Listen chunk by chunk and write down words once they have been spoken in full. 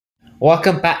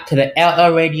Welcome back to the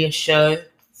LL Radio Show.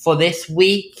 For this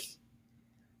week,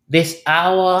 this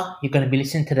hour, you're going to be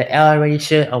listening to the LL Radio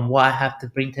Show and what I have to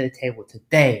bring to the table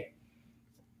today.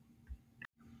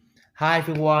 Hi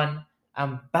everyone,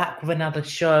 I'm back with another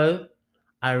show.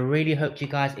 I really hope you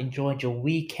guys enjoyed your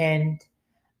weekend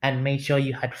and made sure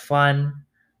you had fun,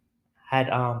 had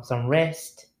some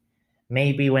rest,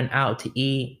 maybe went out to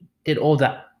eat, did all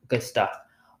that good stuff.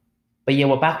 But yeah,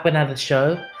 we're back with another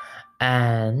show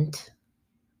and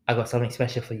I got something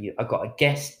special for you. I got a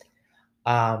guest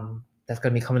that's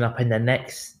going to be coming up in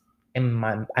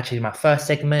my first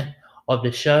segment of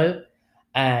the show,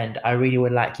 and I really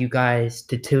would like you guys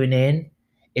to tune in.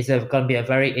 It's going to be a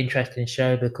very interesting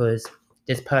show because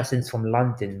this person's from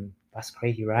London. That's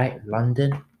crazy, right?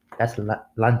 London.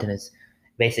 London is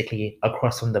basically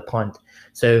across from the pond.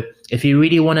 So if you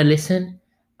really want to listen,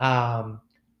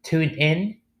 tune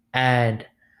in and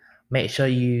make sure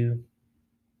you're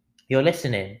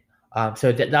listening.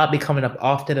 So that'll be coming up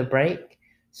after the break.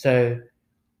 So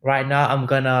right now I'm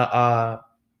gonna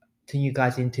turn you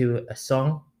guys into a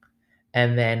song,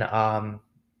 and then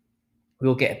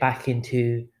we'll get back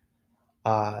into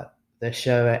the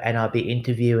show, and I'll be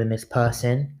interviewing this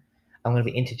person. I'm gonna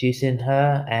be introducing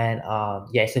her, and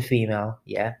yeah, it's a female.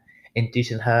 Yeah,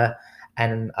 introducing her,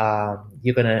 and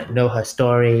you're gonna know her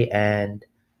story and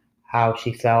how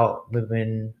she felt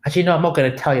moving. Actually, no, I'm not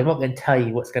gonna tell you. I'm not gonna tell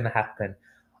you what's gonna happen.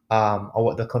 Or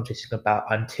what the conversation is about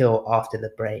until after the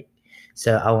break.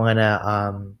 So I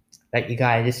wanna let you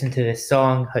guys listen to this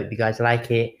song. Hope you guys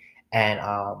like it, and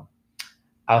I'll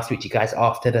speak to you guys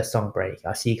after the song break.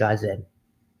 I'll see you guys then.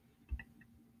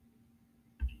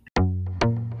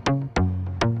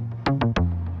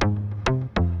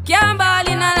 Can't ball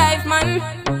in a life, man.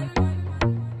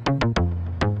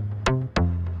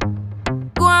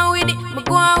 Go on with it, but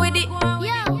go on with it.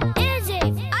 Yo, Izzy,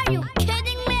 are you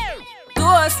kidding me? To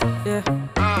us, yeah.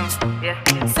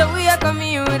 So we are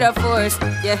coming in with a force,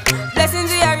 yeah.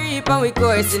 Blessings we are reap and we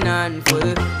coursing on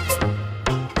full.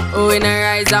 Oh, we not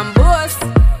rise and boast.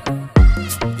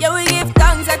 Yeah, we give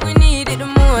thanks like we need it the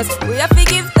most. We have to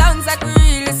give thanks like we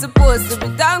really supposed to be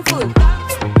thankful.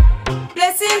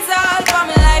 Blessings all for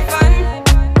my life and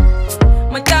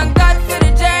my thank God for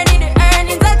the journey, the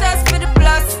earnings are just for the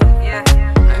plus. Yeah,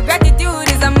 and gratitude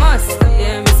is a must.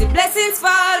 Yeah, me see blessings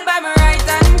fall by my right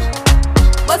hand.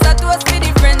 But I toast for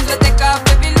the friends we take off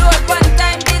every load. One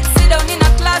time did sit down in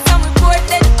a class and we bored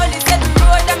then only said the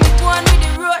road and me go on with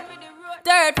the road.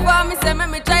 Third form, me say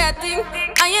me try a thing,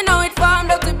 and you know it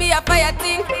formed out to be a fire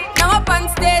thing. Now up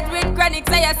on stage with chronics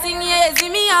I sing, yeah,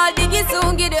 see me all diggy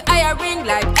soon get the higher ring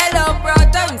like hello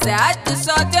brother. Me say I had to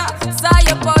shot ya, saw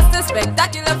your poster,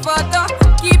 spectacular photo.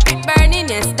 Keep it burning,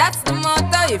 yes that's the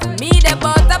motto. If me the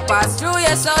butter pass through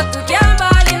your shot to can't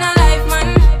ball in a life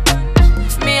man.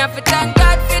 Me have to thank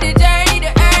God for the journey,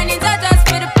 the earnings are just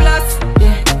for the plus.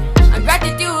 Yeah, and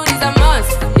gratitude is a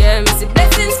must. Yeah, me see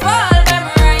blessings fall by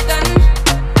my right hand.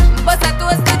 But I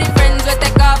toast to the friends we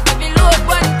take off every load.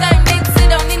 One time did sit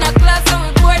down in a class and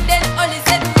we bored then only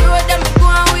said the road and me go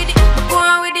on with it, go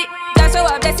on with it. Just show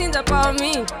our blessings upon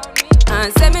me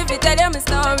and send me to tell them my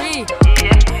story.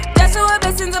 Just show our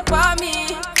blessings upon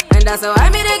me, and that's how I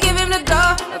made to give him the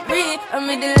glory. I'm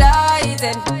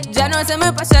delighted. Jah knows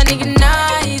my passion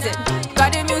ignited.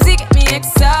 Got the music get me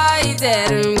excited.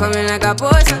 I'm coming like a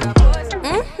potion.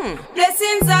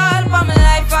 Blessings all for my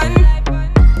life and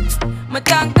my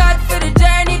thank God for the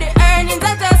journey, the earnings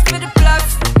are just for the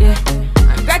plus. Yeah,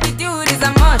 and gratitude is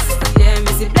a must. Yeah,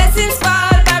 me see blessings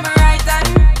fall by my right hand.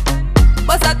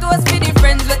 But I toast for the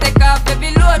friends we take off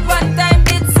every load. One time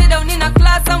did sit down in a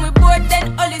class and we bored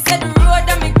then only said the road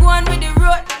and me go on with the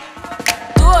road.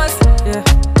 Toast, yeah,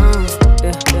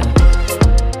 yeah, yeah.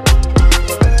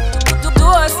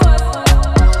 Toast.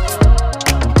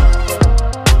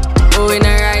 Oh, we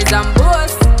not rise and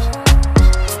boast.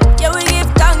 Yeah, we give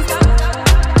thanks.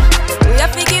 We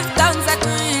have to give thanks like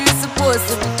we really supposed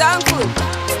to be thankful.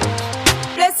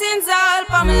 Blessings all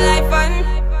for my life and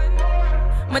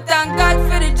my thank God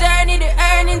for the journey, the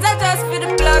earnings are just for the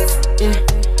plus.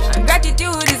 Yeah, and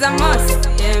gratitude is a must.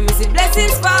 Yeah, me see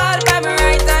blessings fall by my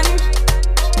right hand.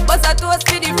 But I toast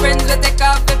for the friends we take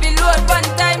off every load. One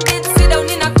time did sit down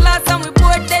in a class and we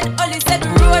bored then only said the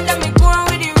road and me go on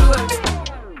with the road.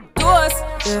 Toast,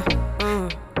 yeah,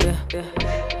 yeah, yeah.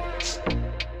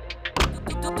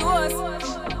 Toast,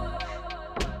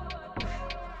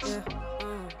 yeah, yeah.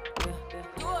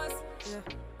 Toast, yeah,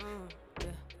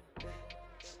 yeah.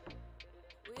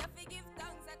 We have to give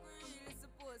thanks like we really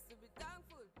supposed to be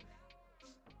thankful.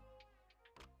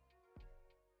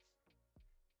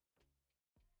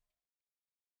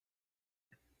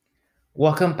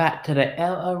 Welcome back to the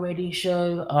LL Radio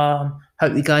Show.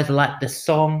 Hope you guys like the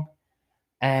song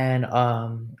and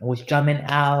was jamming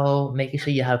out, making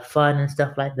sure you have fun and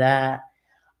stuff like that.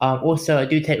 Also, I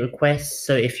do take requests,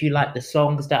 so if you like the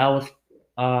songs that I was,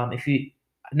 if you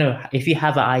no, if you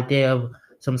have an idea of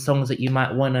some songs that you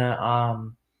might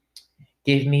wanna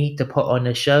give me to put on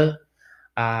the show,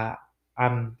 uh,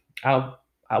 um, I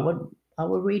I would I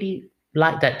would really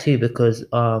like that too because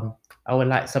I would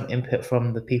like some input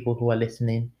from the people who are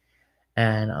listening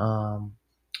and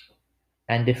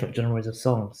different genres of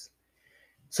songs.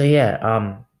 So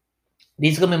yeah,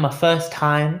 this is gonna be my first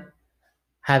time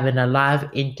having a live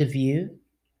interview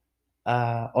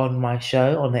on my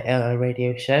show on the LA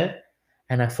radio show,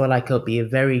 and I feel like it'll be a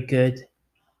very good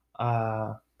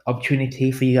uh,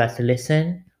 opportunity for you guys to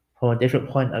listen from a different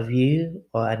point of view,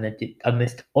 and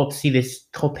this obviously this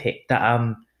topic that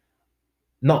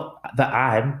not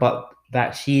that but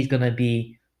that she's gonna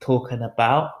be talking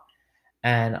about,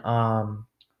 and I'm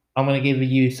gonna give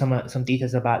you some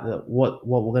details about what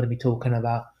we're gonna be talking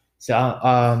about.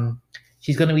 So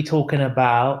she's gonna be talking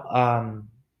about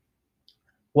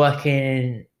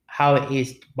working how it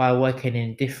is by working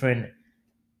in different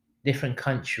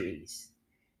countries.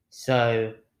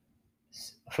 So,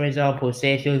 for example,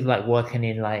 say if you was like working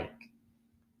in like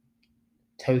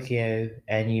Tokyo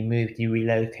and you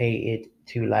relocated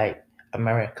to like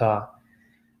America.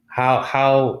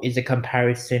 How is the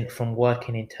comparison from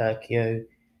working in Tokyo,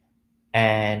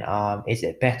 and is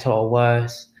it better or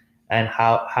worse? And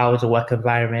how is the work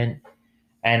environment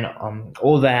and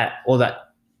all that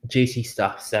juicy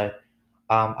stuff. So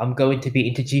I'm going to be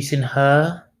introducing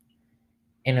her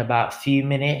in about a few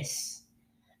minutes,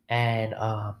 and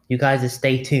you guys just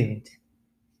stay tuned.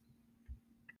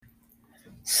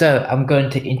 So I'm going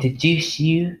to introduce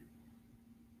you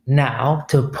now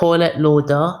to Paulette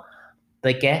Laudat,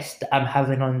 the guest I'm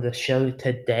having on the show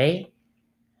today.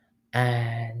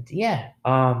 And yeah,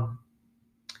 Paulette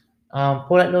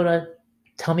Laudat,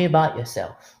 tell me about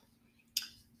yourself.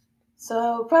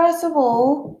 So first of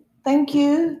all, thank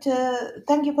you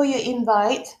for your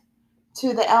invite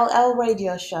to the LL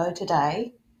radio show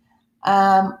today.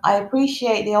 I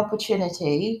appreciate the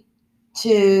opportunity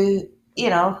to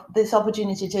this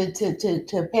opportunity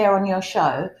to appear on your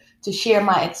show to share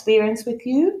my experience with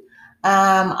you.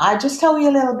 I just tell you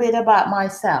a little bit about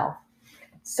myself.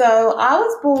 So I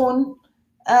was born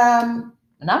a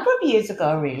number of years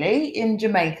ago, really, in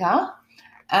Jamaica.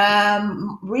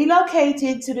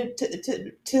 Relocated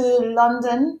to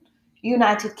London,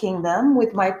 United Kingdom,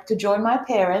 to join my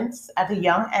parents at a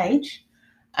young age.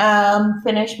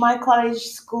 Finished my college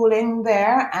schooling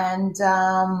there, and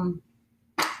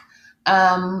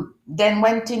then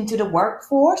went into the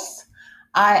workforce.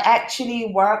 I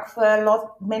actually worked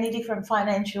for many different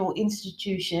financial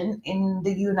institutions in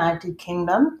the United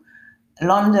Kingdom,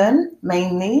 London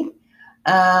mainly.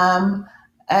 And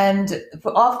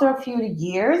after a few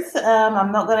years,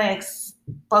 I'm not going to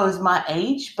expose my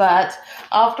age, but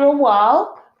after a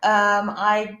while,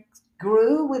 I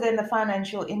grew within the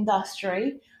financial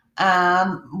industry,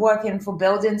 working for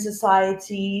building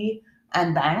society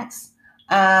and banks.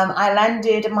 I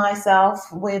landed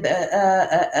myself with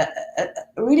a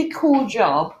really cool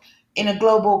job in a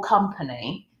global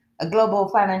company, a global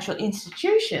financial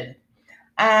institution,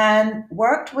 and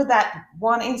worked with that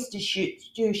one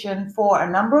institution for a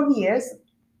number of years,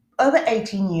 over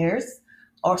 18 years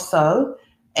or so,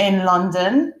 in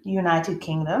London, United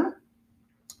Kingdom,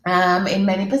 in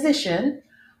many positions.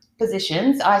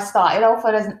 I started off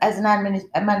as an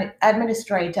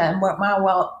administrator and worked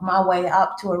my way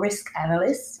up to a risk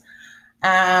analyst.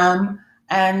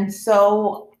 And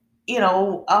so,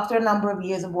 after a number of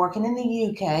years of working in the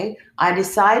UK, I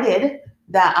decided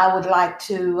that I would like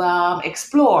to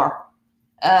explore,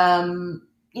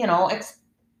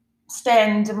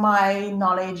 extend my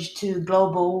knowledge to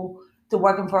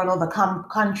working for another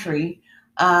country,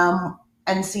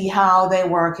 and see how they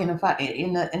work in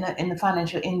the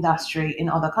financial industry in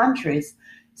other countries.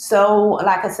 So,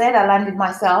 like I said, I landed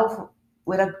myself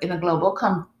in a global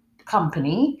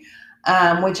company,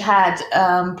 which had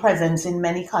presence in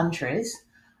many countries.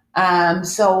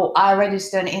 So I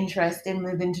registered an interest in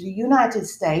moving to the United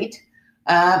States,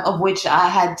 of which I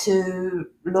had to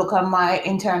look on my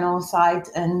internal site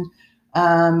and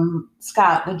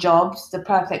scout the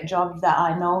perfect jobs that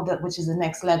I know which is the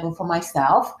next level for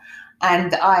myself.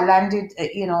 And I landed,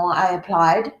 I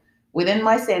applied within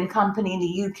my same company in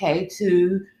the UK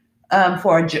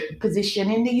for a position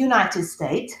in the United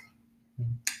States.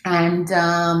 And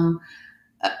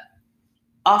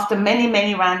after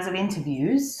many rounds of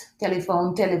interviews,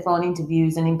 telephone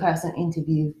interviews and in-person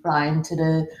interviews, flying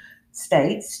to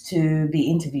States to be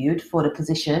interviewed for the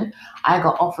position. I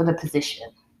got offered a position.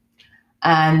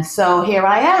 And so here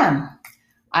I am.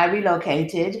 I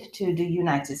relocated to the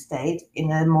United States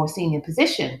in a more senior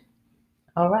position.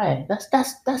 All right, that's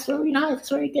very nice. That's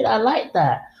very good. I like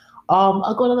that.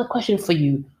 I got another question for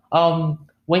you.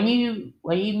 When you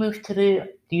moved to the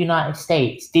United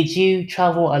States, did you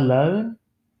travel alone?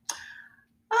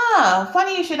 Ah,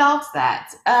 funny you should ask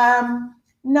that.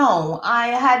 No, I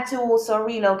had to also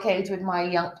relocate with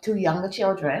my two younger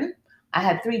children. I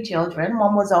had three children.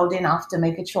 One was old enough to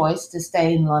make a choice to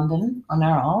stay in London on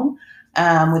her own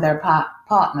with her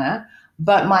partner.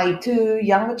 But my two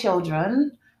younger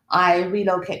children, I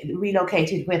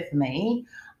relocated with me.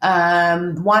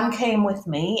 One came with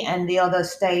me, and the other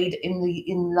stayed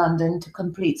in London to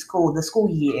complete the school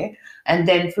year, and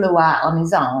then flew out on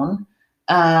his own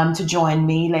to join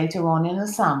me later on in the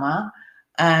summer.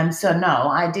 So no,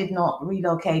 I did not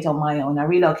relocate on my own. I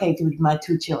relocated with my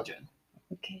two children.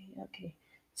 Okay, okay.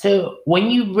 So when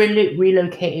you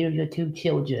relocated with your two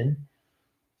children,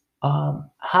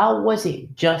 how was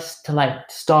it just to like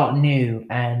start new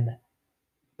and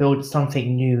build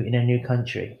something new in a new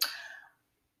country?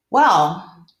 Well,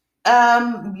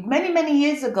 many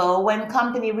years ago, when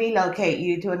company relocate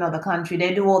you to another country,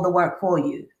 they do all the work for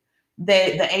you.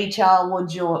 The HR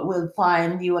will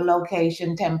find you a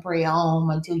location, temporary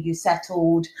home until you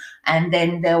settled, and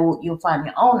then you'll find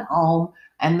your own home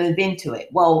and move into it.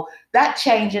 Well, that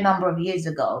changed a number of years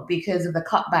ago because of the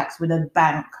cutbacks with the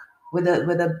bank,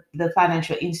 the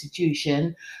financial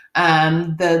institution.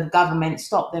 The government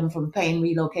stopped them from paying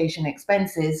relocation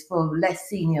expenses for less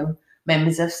senior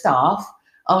members of staff.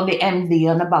 Only MD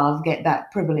and above get that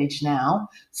privilege now.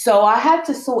 So I had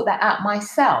to sort that out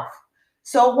myself.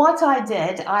 So what I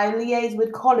did, I liaised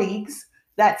with colleagues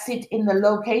that sit in the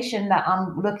location that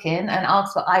I'm looking and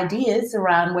ask for ideas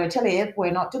around where to live, where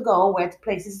not to go, where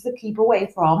places to keep away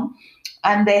from.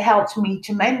 And they helped me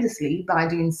tremendously by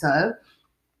doing so.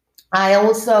 I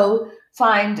also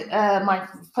find my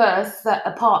first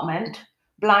apartment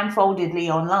blindfoldedly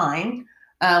online.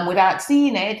 Without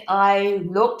seeing it, I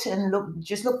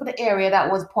just looked for the area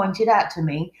that was pointed out to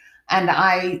me, and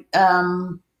I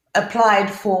applied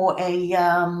for a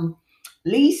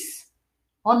lease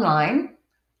online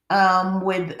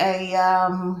with a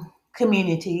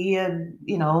community, a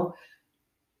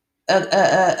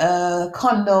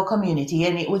condo community,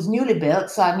 and it was newly built,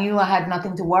 so I knew I had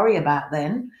nothing to worry about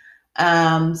then.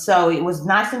 So it was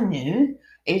nice and new.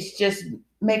 It's just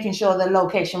making sure the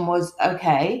location was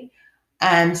okay,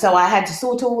 and so I had to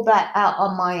sort all that out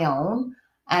on my own.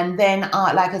 And then,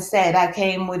 like I said, I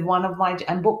came with one of my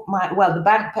and booked my the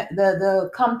bank the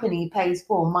company pays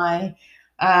for my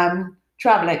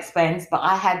travel expense, but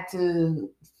I had to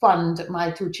fund my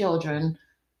two children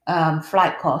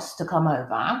flight costs to come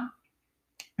over.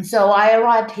 So I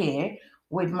arrived here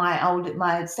with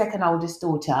my second oldest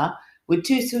daughter with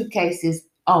two suitcases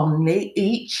only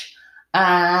each,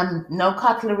 no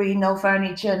cutlery, no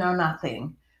furniture, no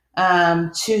nothing,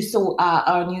 to sort out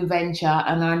our new venture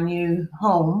and our new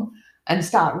home and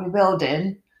start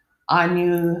rebuilding our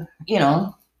new,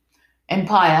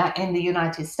 empire in the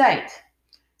United States.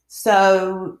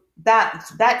 So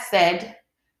that said,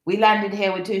 we landed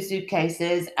here with two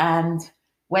suitcases and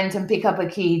went and picked up a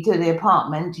key to the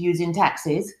apartment using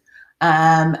taxis,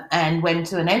 and went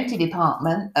to an empty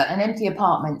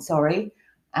apartment, sorry,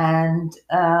 and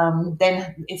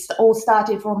then it's all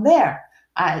started from there.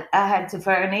 I had to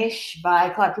furnish, buy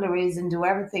cutleries, and do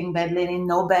everything, bed linen,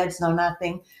 no beds, no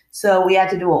nothing. So we had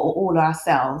to do it all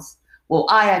ourselves. Well,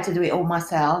 I had to do it all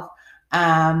myself,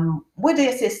 with the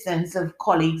assistance of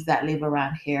colleagues that live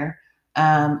around here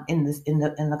in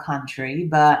the country.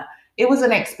 But it was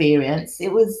an experience.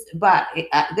 It was, but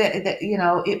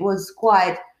it was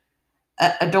quite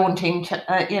a daunting,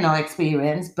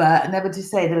 experience. But never to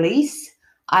say the least.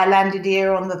 I landed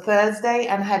here on the Thursday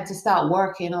and had to start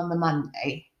working on the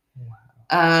Monday.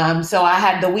 So I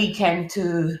had the weekend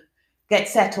to get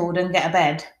settled and get a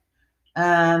bed,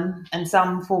 and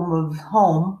some form of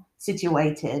home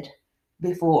situated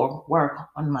before work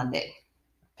on Monday.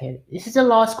 Okay, this is the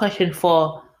last question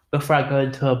for before I go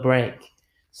into a break.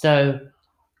 So,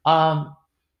 um,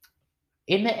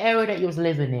 in the area that you was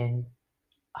living in,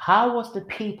 how was the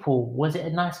people? Was it a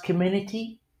nice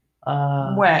community?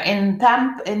 Where in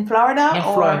Florida In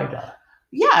or Florida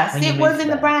yes, when you it was moved in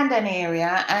the there. Brandon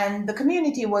area, and the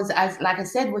community was, as like I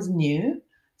said, was new,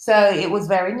 so it was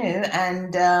very new,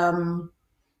 and the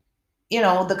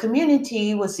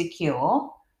community was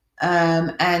secure,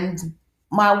 and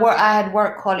I had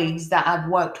work colleagues that I've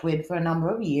worked with for a number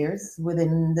of years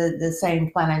within the same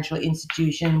financial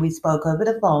institution. We spoke over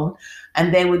the phone,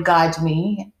 and they would guide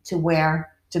me to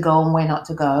where to go and where not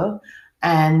to go.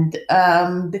 And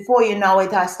before you know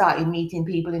it, I started meeting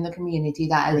people in the community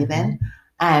that I live in,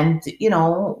 and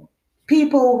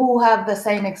people who have the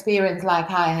same experience like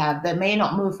I have. They may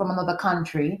not move from another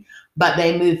country, but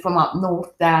they moved from up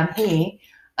north down here,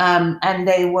 and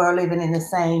they were living in the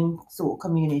same sort of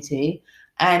community.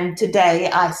 And today,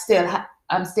 I'm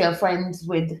still friends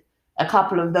with a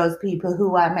couple of those people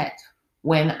who I met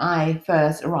when I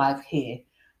first arrived here.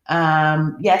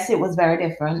 Yes, it was very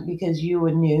different because you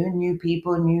were new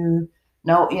people,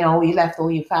 no, you left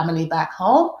all your family back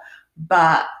home,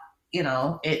 but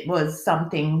it was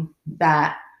something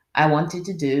that I wanted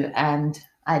to do, and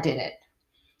I did it.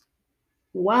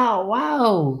 Wow,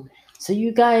 wow. So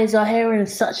you guys are hearing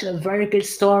such a very good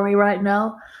story right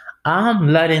now. I'm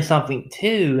learning something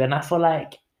too, and I feel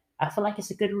like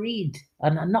it's a good read.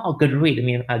 And not a good read, I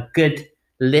mean a good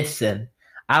listen.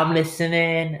 I'm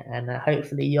listening, and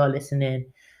hopefully you're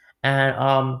listening. And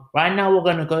right now we're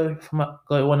gonna go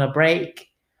on a break,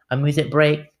 a music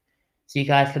break, so you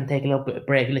guys can take a little bit of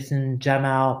break, listen, jam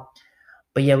out.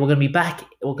 But yeah, we're gonna be back.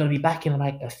 We're gonna be back in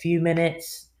like a few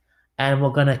minutes, and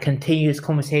we're gonna continue this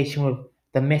conversation with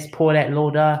the Miss Paulette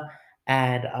Laudat.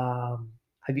 And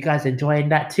hope you guys are enjoying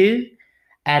that too.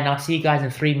 And I'll see you guys in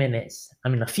 3 minutes. I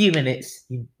mean, a few minutes.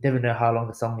 You never know how long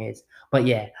the song is, but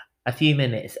yeah, a few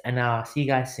minutes. And I'll see you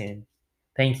guys soon.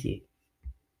 Thank you.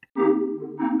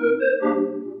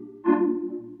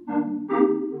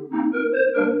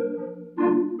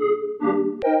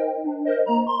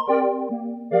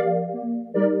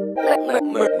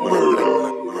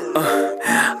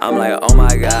 I'm like, oh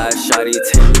my god, shawty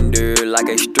tender like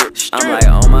a strip. I'm like,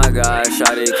 oh my god,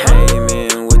 shawty came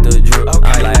in with the drip.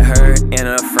 I'm like, her and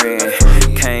a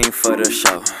friend came for the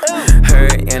show. Her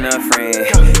and a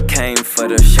friend came for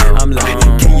the show. I'm like,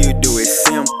 can you do it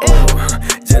simple,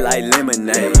 just like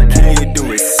lemonade? Can you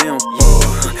do it simple,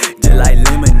 just like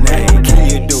lemonade? Can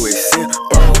you do it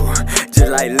simple,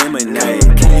 just like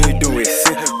lemonade? Can you do it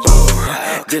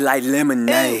simple, just like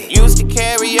lemonade? Used to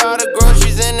carry all the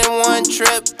groceries in one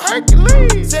trip.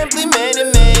 Hercules. Simply made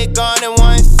it made, gone in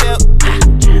one sip.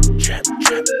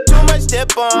 Too much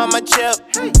dip on my chip.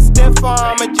 Stiff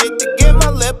on my jig to get my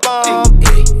lip on.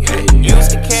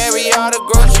 Used to carry all the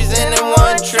groceries in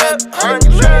one trip.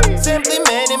 Simply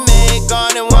made it made,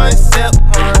 gone in one sip.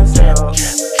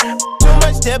 Too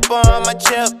much dip on my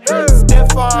chip.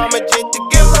 Stiff on my jig to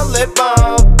get my lip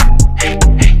on.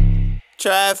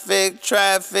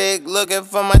 Traffic, looking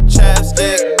for my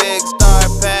chapstick. Big Star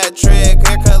Patrick,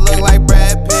 haircut look like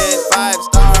Brad Pitt.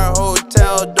 5-star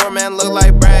hotel, doorman look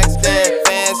like Braxton.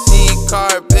 Fancy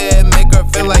carpet, make her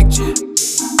feel like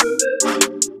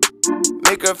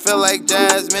make her feel like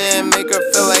Jasmine, make her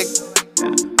feel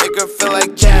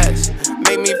like jazz.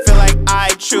 Make me feel like I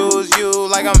choose you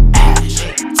like I'm Ash.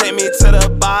 Take me to the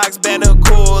box, better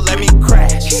cool, let me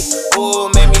crash. Ooh,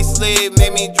 make me sleep,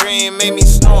 make me dream, make me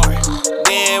snore.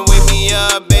 Then wake me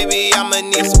up, baby, I'ma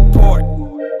need support.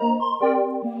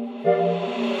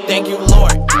 Thank you,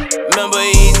 Lord. Remember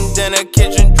eating dinner,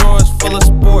 kitchen drawers full of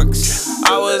sporks.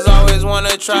 I was always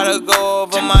wanna try to go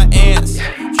over my ants.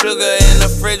 Sugar in the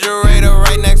refrigerator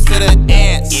right next to the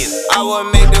ants. I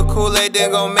would make the Kool-Aid,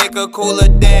 then go make a cooler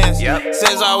dance.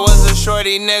 Since I was a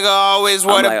shorty nigga, always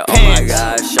wore the pants. Oh my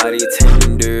god, shawty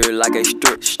tender like a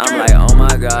strip. I'm like, oh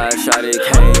my god, shawty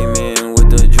came in with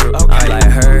the drip. I'm like,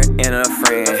 her and a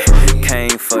friend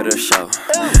came for the show.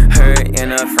 Her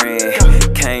and a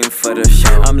friend came for the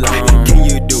show. I'm like, can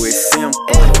you do it simple,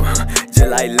 just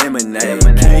like lemonade?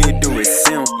 Can you do it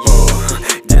simple,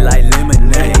 just like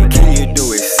lemonade? Can you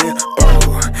do it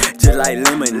simple, just like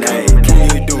lemonade?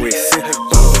 Can you do it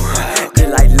simple, just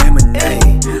like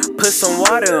lemonade? Put some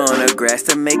water on the grass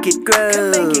to make it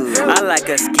grow. I like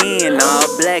her skin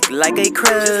all black like a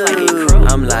crow.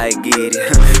 I'm like, get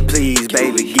it, please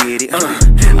baby get it.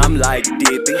 I'm like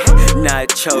Dippy,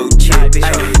 nacho chippy.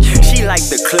 She like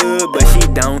the club but she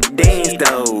don't dance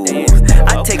though.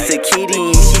 I text a kitty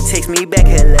and she text me back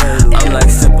hello. I'm like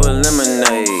simple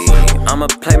lemonade. I'ma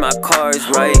play my cards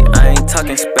right, I ain't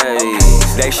talking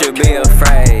space. They should be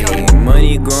afraid.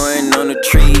 Money growing on the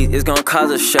trees, it's gon'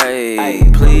 cause a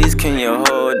shade. Please can you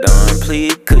hold on,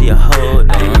 please could you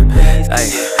hold on? Ay,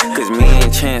 cause me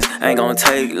and Chance ain't gon'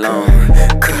 take long.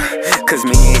 Cause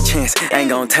me and Chance ain't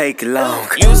gon' take long.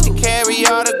 Used to carry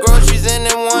all the groceries in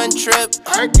one trip.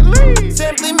 Hercules.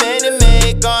 Simply made it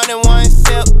made, gone in one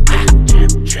sip.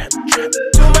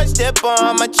 Too much dip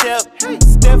on my chip.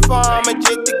 Stiff on my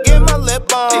jig to get my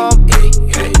lip on.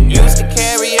 Used to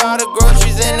carry all the groceries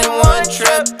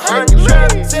Simply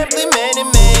made it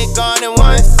made, gone in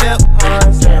one sip.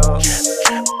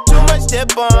 Too much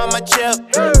dip on my chip.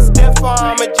 Stiff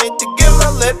on my drink to get my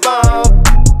lip on.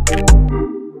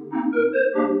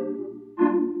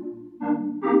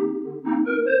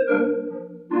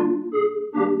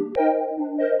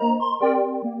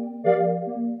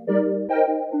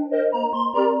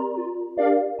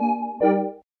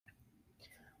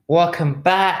 Welcome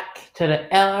back to the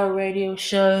LR Radio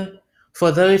Show. For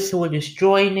those who are just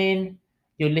joining,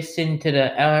 you're listening to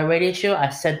the LR Radio Show. I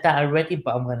said that already,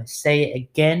 but I'm going to say it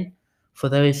again. For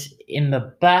those in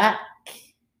the back,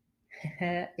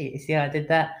 you see how I did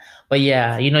that? But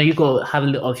yeah, you know, you got to have a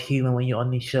little of humor when you're on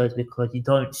these shows because you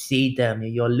don't see them,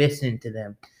 you're listening to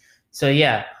them. So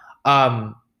yeah,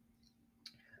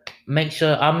 make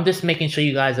sure I'm just making sure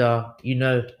you guys are, you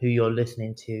know, who you're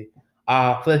listening to.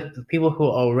 For the people who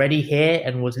are already here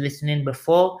and was listening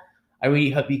before, I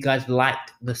really hope you guys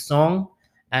liked the song.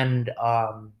 And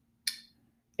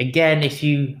again, if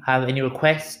you have any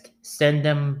requests, send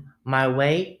them my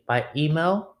way by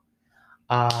email.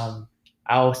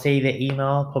 I'll say the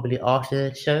email probably after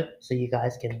the show, so you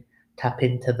guys can tap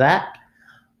into that.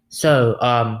 So,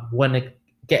 want to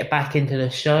get back into the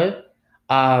show.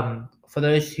 For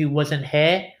those who wasn't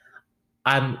here,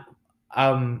 I'm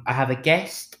I have a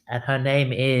guest, and her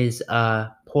name is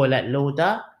Paulette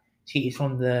Laudat. She is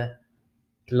from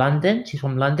London. She's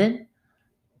from London,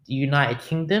 the United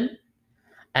Kingdom,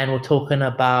 and we're talking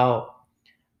about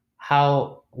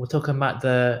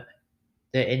the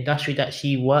industry that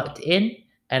she worked in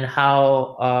and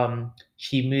how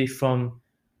she moved from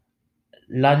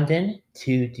London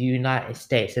to the United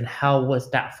States and how was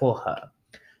that for her.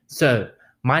 So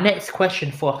my next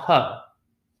question for her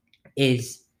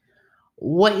is,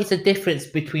 what is the difference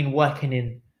between working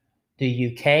in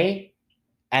the UK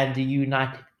and the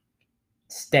United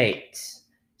States?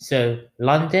 So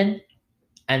London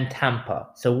and Tampa.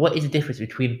 So what is the difference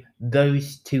between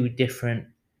those two different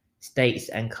states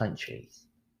and countries?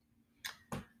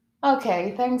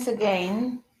 Okay, thanks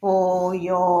again for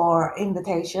your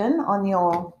invitation on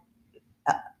your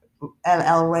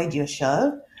LL radio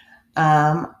show.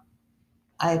 I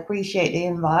appreciate the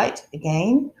invite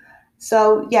again.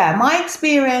 So, yeah, my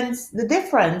experience, the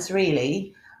difference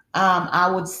really,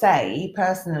 I would say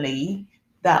personally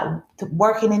that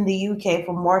working in the UK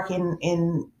from working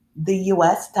in the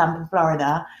US, Tampa,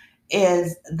 Florida,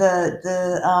 is the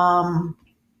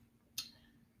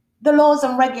laws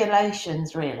and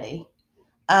regulations really.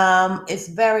 It's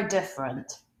very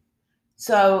different.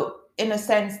 So, in a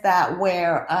sense that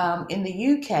where in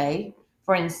the UK,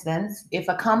 for instance, if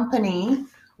a company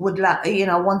would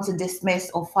want to dismiss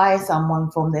or fire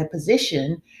someone from their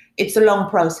position, it's a long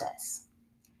process.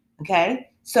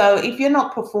 Okay, so if you're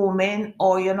not performing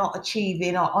or you're not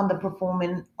achieving or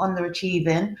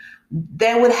underachieving,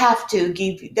 they would have to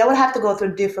go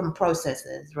through different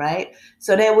processes, right?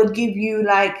 So they would give you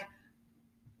like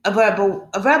a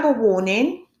verbal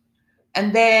warning,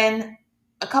 and then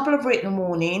a couple of written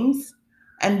warnings,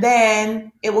 and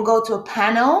then it will go to a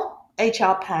panel,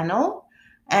 HR panel,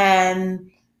 and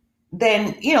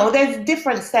then there's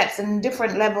different steps and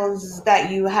different levels that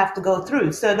you have to go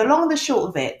through. So the long and the short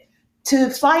of it, to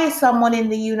fire someone in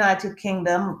the United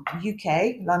Kingdom,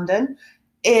 UK, London,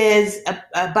 is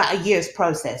about a year's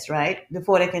process, right,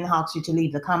 before they can ask you to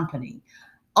leave the company.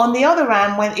 On the other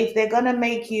hand, if they're going to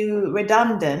make you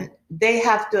redundant, they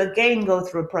have to again go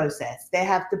through a process. They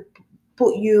have to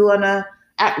put you on a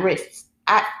at-risk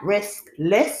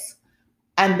list,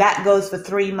 and that goes for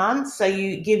 3 months. So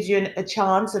gives you a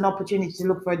chance, an opportunity to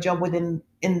look for a job in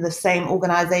the same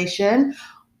organization.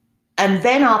 And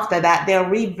then after that, they'll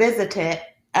revisit it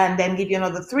and then give you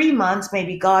another 3 months,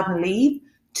 maybe garden leave,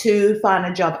 to find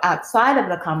a job outside of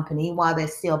the company while they're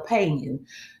still paying you.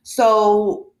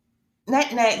 So net,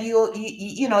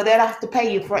 they'll have to pay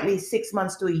you for at least 6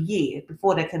 months to a year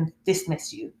before they can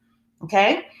dismiss you.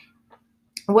 Okay.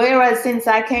 Whereas since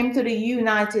I came to the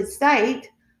United States,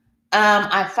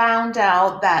 I found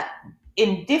out that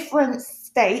in different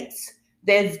states,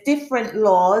 there's different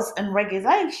laws and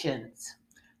regulations.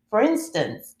 For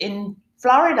instance, in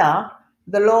Florida,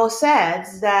 the law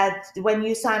says that when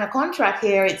you sign a contract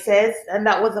here, it says, and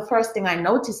that was the first thing I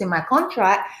noticed in my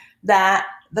contract, that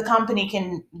the company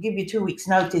can give you 2 weeks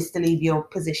notice to leave your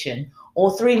position,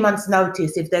 or 3 months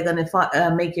notice if they're going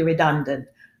to make you redundant.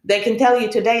 They can tell you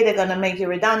today they're going to make you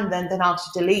redundant and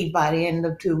ask you to leave by the end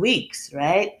of 2 weeks,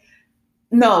 right?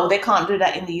 No, they can't do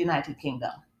that in the United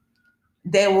Kingdom.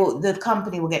 The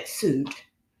company will get sued.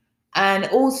 And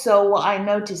also what I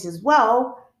noticed as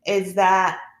well is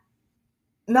that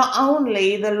not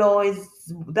only the law is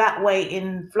that way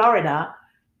in Florida,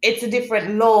 it's a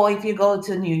different law. If you go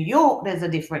to New York, there's a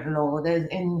different law. There's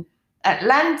in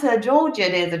Atlanta, Georgia,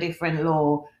 there's a different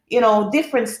law.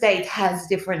 Different state has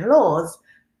different laws,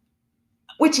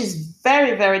 which is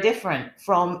very, very different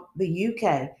from the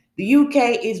UK. The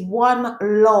UK is one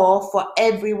law for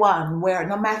everyone, where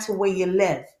no matter where you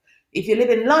live. If you live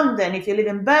in London, if you live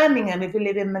in Birmingham, if you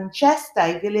live in Manchester,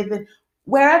 if you live in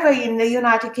wherever in the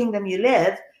United Kingdom you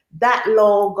live, that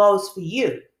law goes for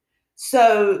you.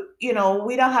 So,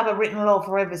 we don't have a written law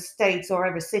for every state or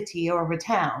every city or every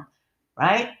town,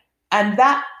 right? And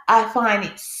that I find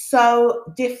it so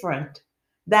different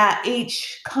that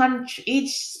each country,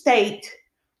 each state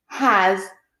has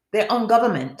their own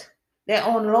government, their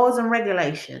own laws and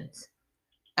regulations.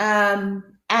 And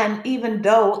even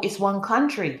though it's one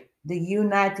country, the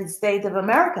United States of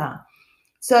America.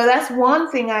 So that's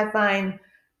one thing I find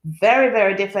very,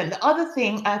 very different. The other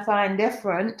thing I find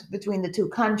different between the two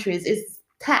countries is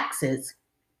taxes,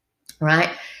 right?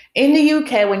 In the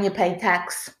UK, when you pay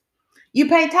tax, you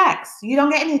pay tax, you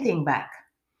don't get anything back.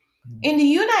 In the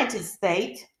United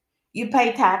States, you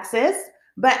pay taxes,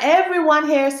 but everyone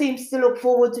here seems to look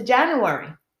forward to January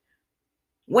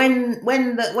when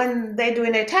they're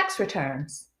doing their tax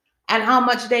returns and how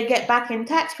much they get back in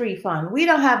tax refund. We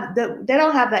don't have they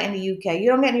don't have that in the UK. You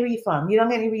don't get any refund. You don't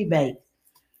get any rebate.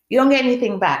 You don't get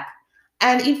anything back.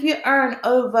 And if you earn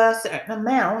over a certain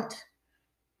amount,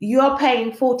 you're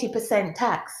paying 40%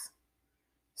 tax.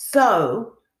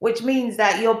 So, which means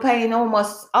that you're paying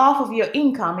almost half of your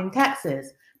income in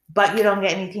taxes, but you don't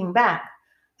get anything back.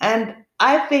 And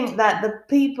I think that the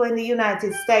people in the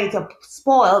United States are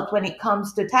spoiled when it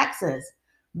comes to taxes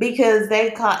because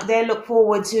they look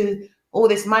forward to all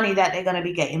this money that they're going to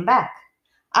be getting back.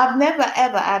 I've never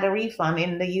ever had a refund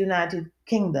in the United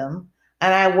Kingdom,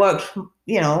 and I worked,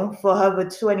 for over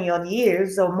 20 odd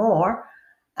years or more.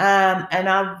 And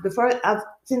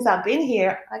since I've been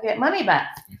here, I get money back.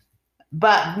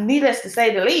 But needless to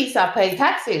say the least, I pay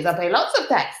taxes. I pay lots of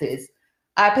taxes.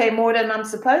 I pay more than I'm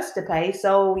supposed to pay.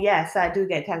 So yes, I do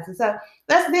get taxes. So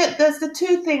that's the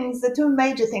two things, the two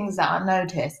major things that I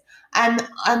noticed. And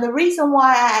the reason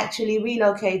why I actually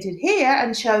relocated here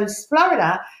and chose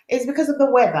Florida is because of the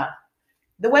weather.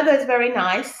 The weather is very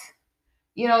nice.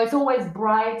 It's always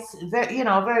bright,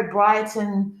 very bright,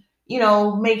 and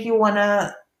make you want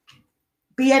to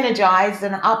be energized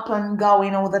and up and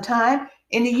going all the time.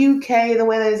 In the UK, the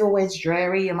weather is always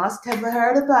dreary. You must have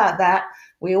heard about that.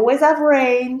 We always have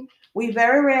rain. We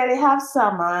very rarely have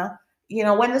summer.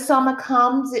 When the summer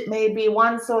comes, it may be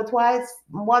once or twice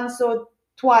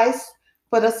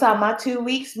for the summer, 2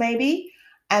 weeks maybe.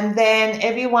 And then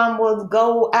everyone will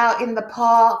go out in the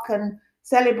park and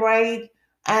celebrate.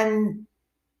 And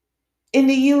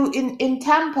in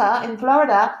Tampa, in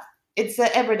Florida, it's an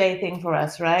everyday thing for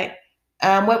us, right?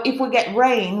 Well, if we get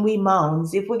rain, we moan.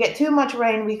 If we get too much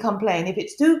rain, we complain. If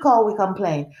it's too cold, we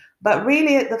complain. But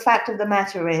really, the fact of the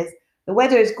matter is, the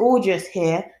weather is gorgeous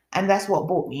here, and that's what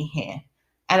brought me here,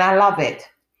 and I love it.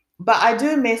 But I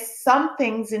do miss some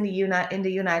things in the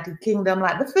United Kingdom,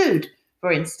 like the food,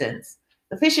 for instance,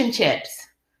 the fish and chips,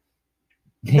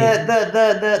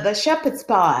 the shepherd's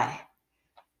pie,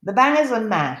 the bangers and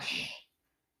mash,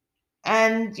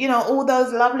 and all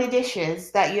those lovely dishes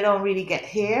that you don't really get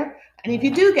here. And if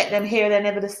you do get them here, they're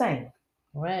never the same.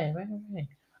 Right.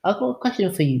 I've got a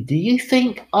question for you. Do you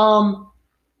think the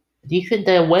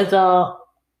weather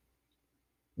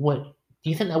what do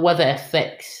you think the weather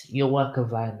affects your work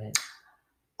environment?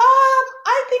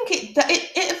 I think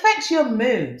it affects your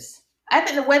moods. I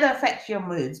think the weather affects your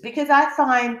moods because I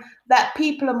find that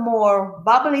people are more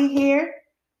bubbly here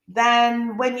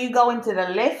than when you go into the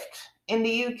lift in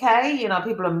the UK.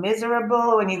 People are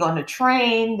miserable. When you go on the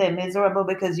train, they're miserable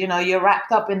because, you're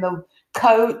wrapped up in the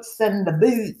coats and the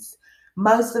boots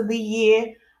most of the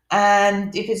year.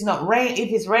 And if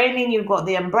it's raining, you've got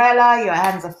the umbrella, your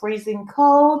hands are freezing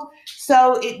cold.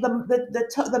 So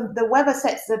the weather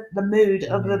sets the mood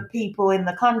of the people in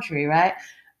the country, right?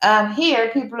 Here,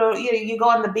 people are, you go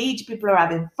on the beach, people are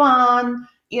having fun.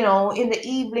 In the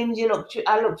evenings,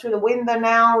 I look through the window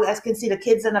now, I can see the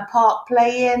kids in the park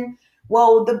playing.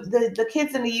 Well, the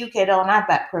kids in the UK don't have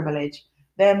that privilege.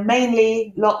 They're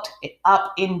mainly locked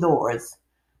up indoors.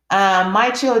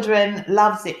 My children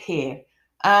loves it here.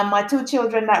 My two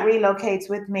children that relocates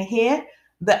with me here,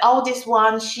 the oldest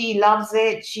one, she loves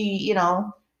it. She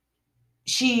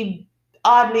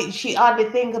hardly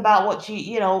think about what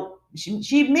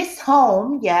she missed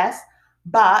home, yes,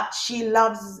 but she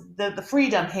loves the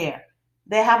freedom here.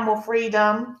 They have more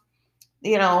freedom.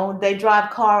 They drive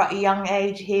car at a young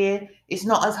age here. It's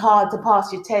not as hard to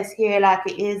pass your test here like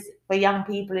it is for young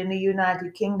people in the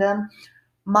United Kingdom.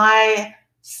 My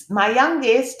My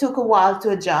youngest took a while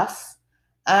to adjust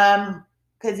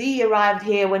because he arrived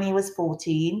here when he was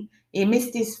 14. He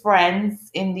missed his friends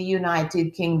in the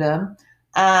United Kingdom.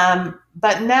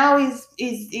 But now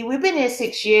we've been here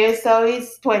 6 years, so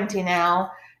he's 20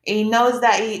 now. He knows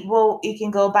that he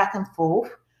can go back and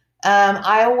forth.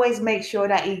 I always make sure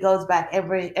that he goes back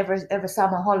every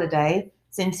summer holiday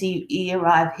since he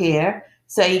arrived here,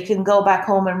 so he can go back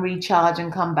home and recharge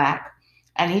and come back.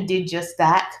 And he did just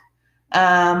that.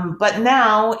 But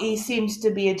now he seems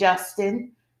to be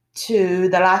adjusting to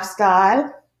the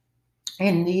lifestyle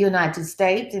in the United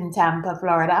States, in Tampa,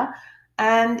 Florida.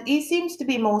 And he seems to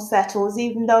be more settled,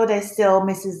 even though they still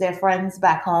misses their friends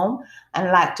back home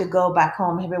and like to go back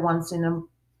home every once in a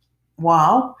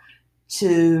while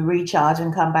to recharge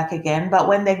and come back again. But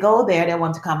when they go there, they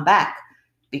want to come back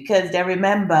because they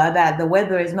remember that the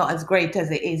weather is not as great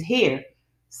as it is here.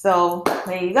 So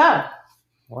there you go.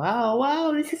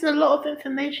 Wow, this is a lot of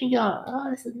information, y'all.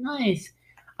 Oh, this is nice.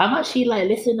 I'm actually like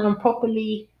listening, I'm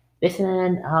properly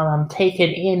listening, and I'm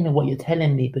taking in what you're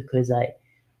telling me because like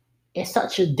it's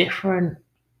such a different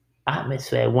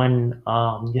atmosphere when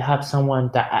you have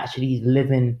someone that actually is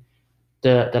living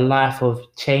the life of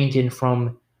changing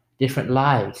from different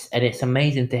lives, and it's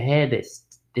amazing to hear this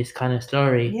kind of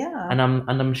story. Yeah. And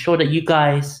I'm sure that you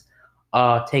guys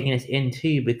are taking this in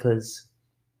too because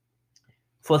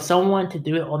for someone to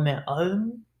do it on their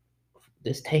own,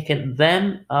 it's taken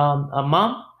them a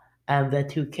mum and their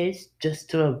two kids just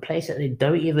to a place that they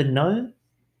don't even know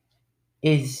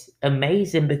is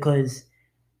amazing because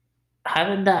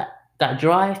having that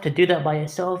drive to do that by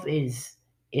yourself is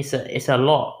it's a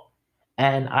lot.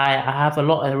 And I have a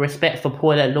lot of respect for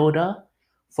Paula Lauda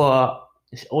for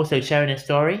also sharing a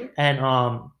story. And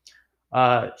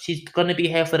she's gonna be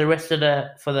here for the rest of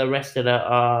the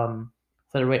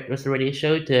radio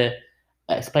show to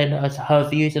explain her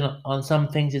views on some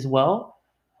things as well.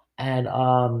 And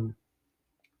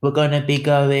we're gonna be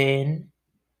we're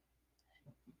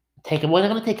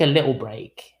gonna take a little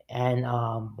break, and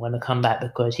we're gonna come back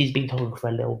because she's been talking for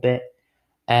a little bit.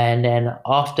 And then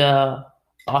after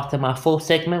my full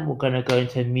segment, we're gonna go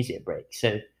into a music break.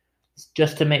 So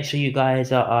just to make sure you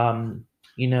guys are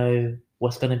you know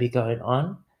what's gonna be going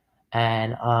on.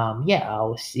 And yeah,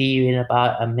 I'll see you in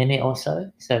about a minute or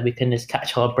so we can just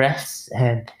catch our breaths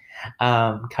and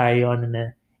carry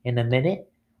on in a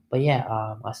minute. But yeah,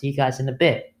 I'll see you guys in a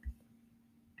bit.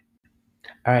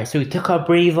 All right, so we took our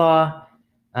breather.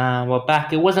 We're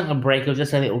back. It wasn't a break; it was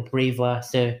just a little breather.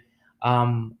 So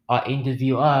our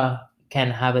interviewer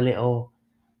can have a little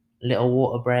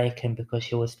water break, and because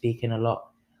she was speaking a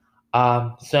lot.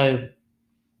 So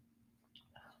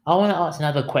I want to ask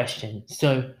another question.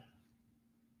 So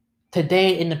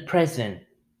today in the present,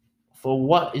 for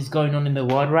what is going on in the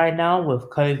world right now with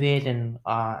COVID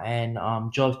and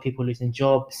jobs, people losing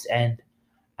jobs, and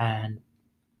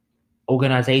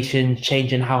organizations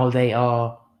changing how they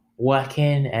are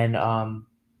working and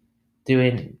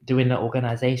doing the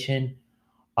organization.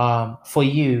 For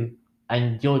you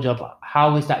and your job,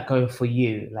 how is that going for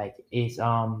you? Like, is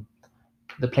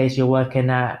the place you're working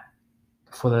at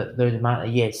for those amount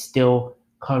of years still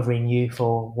covering you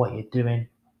for what you're doing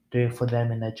for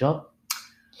them in their job?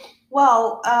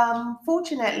 Well,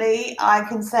 fortunately, I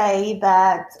can say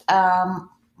that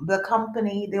the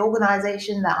company, the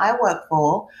organization that I work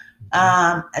for,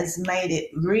 has made it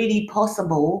really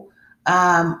possible,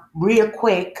 real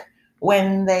quick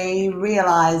when they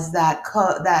realized that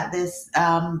that this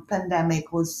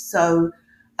pandemic was so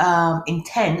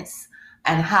intense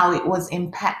and how it was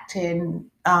impacting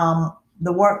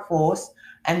the workforce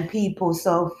and people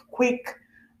so quick.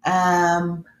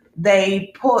 Um,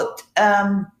 they put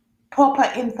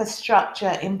proper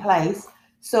infrastructure in place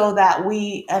so that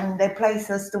they place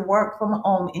us to work from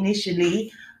home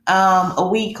initially, a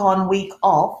week on, week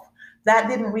off. That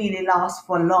didn't really last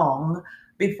for long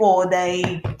before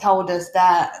they told us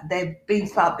that they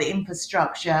beefed up the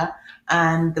infrastructure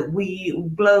and we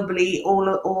globally all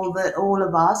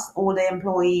of us, all the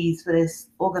employees for this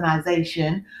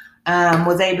organization,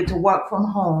 was able to work from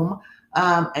home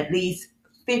at least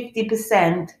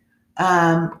 50%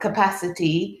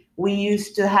 capacity. We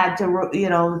used to had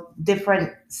to,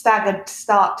 different staggered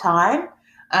start time.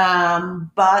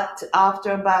 But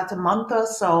after about a month or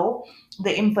so,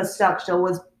 the infrastructure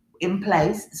was in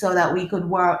place so that we could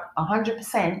work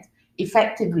 100%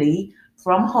 effectively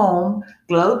from home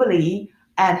globally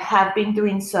and have been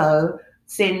doing so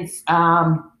since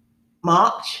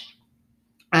March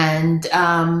and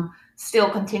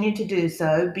still continue to do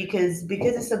so because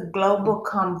it's a global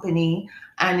company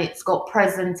and it's got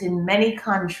presence in many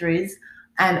countries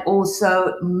and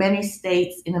also many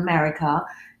states in America.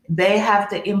 they have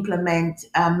to implement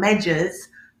measures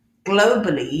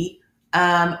globally,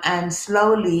 and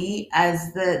slowly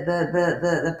as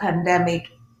the pandemic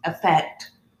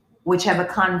affect whichever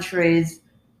countries,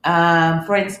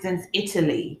 for instance,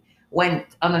 Italy went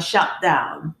on a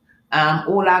shutdown.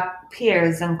 All our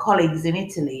peers and colleagues in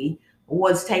Italy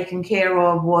was taken care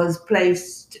of, was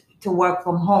placed to work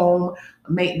from home,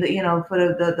 make the, for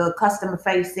the customer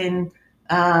facing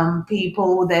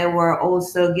people. They were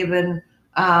also given,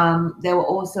 there were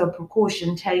also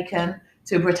precaution taken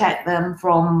to protect them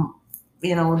from,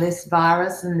 this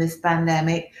virus and this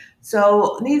pandemic.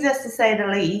 So, needless to say the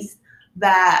least,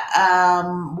 that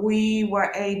we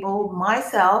were able,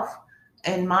 myself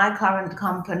in my current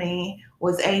company,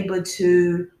 was able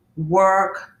to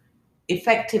work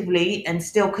effectively and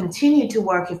still continue to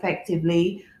work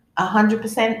effectively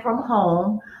 100% from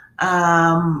home.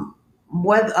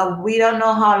 Whether we don't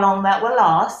know how long that will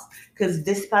last, because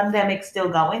this pandemic's still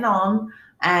going on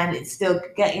and it's still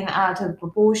getting out of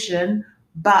proportion.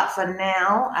 But for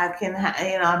now,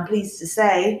 I'm pleased to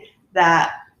say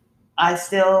that I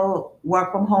still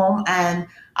work from home, and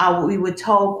we were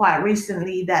told quite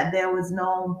recently that there was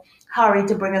no hurry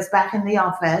to bring us back in the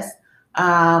office,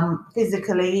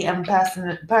 physically and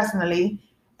personally,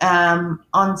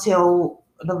 until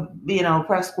the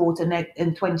first quarter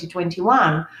in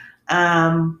 2021.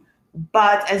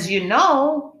 But as you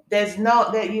know, there's no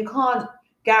that you can't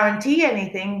guarantee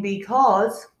anything,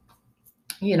 because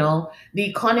the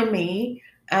economy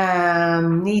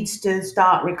needs to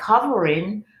start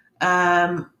recovering.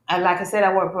 And like I said,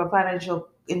 I work for a financial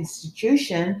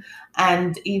institution,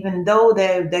 and even though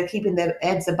they're keeping their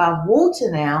heads above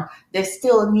water now, they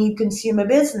still need consumer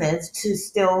business to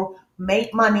still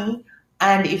make money.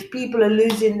 And if people are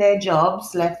losing their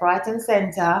jobs left, right, and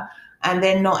center, and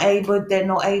they're not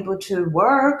able to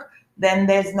work, then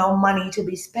there's no money to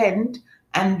be spent,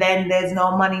 and then there's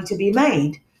no money to be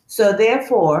made. So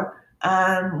therefore,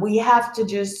 we have to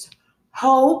just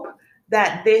hope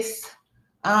that this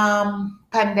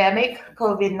pandemic,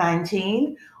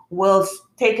 COVID-19, will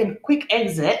take a quick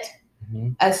exit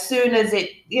as soon as it,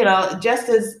 just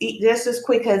as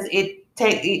quick as it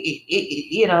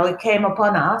came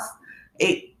upon us.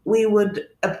 We would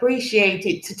appreciate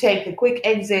it to take a quick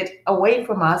exit away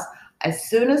from us as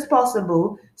soon as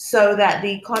possible, so that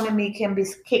the economy can be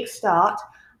kickstart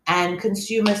and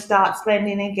consumers start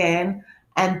spending again,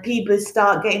 and people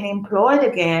start getting employed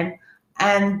again,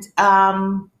 and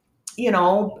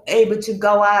able to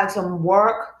go out and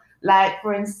work. Like,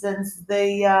 for instance,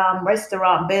 the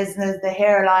restaurant business, the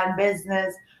hairline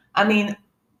business. I mean,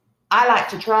 I like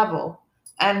to travel,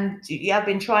 and I've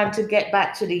been trying to get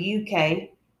back to the UK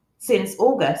since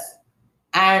August,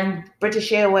 and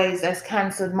British Airways has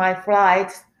cancelled my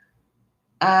flights.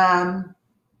 Um,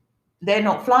 they're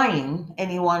not flying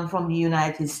anyone from the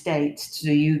United States to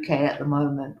the UK at the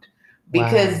moment,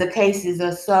 because Wow. the cases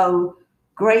are so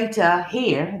greater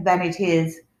here than it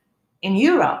is in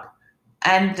Europe.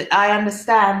 And I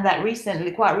understand that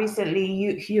quite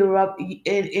recently, Europe,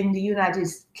 in the United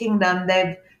Kingdom,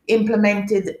 they've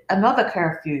implemented another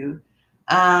curfew,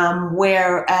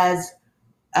 whereas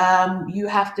you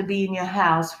have to be in your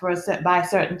house by a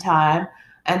certain time,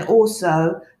 and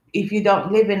also if you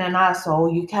don't live in an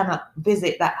household, you cannot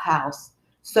visit that house.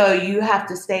 So you have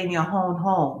to stay in your own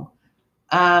home,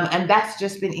 and that's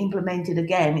just been implemented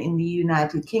again in the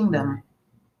United Kingdom.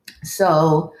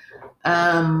 So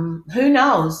who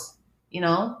knows?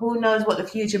 Who knows what the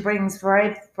future brings for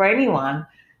anyone?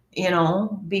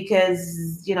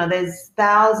 Because there's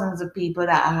thousands of people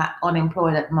that are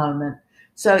unemployed at the moment.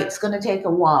 So it's going to take a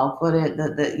while for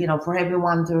for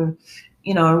everyone to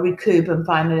recoup and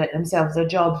find themselves a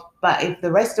job. But if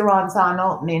the restaurants aren't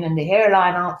opening, and the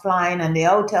airline aren't flying, and the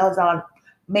hotels aren't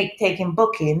taking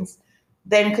bookings,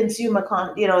 then consumer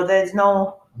can't. There's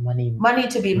no Money. money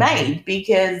to be made,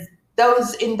 because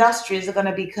those industries are going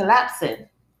to be collapsing,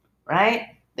 right?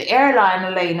 The airline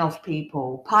are laying off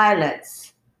people,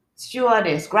 pilots,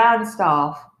 stewardess, ground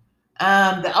staff.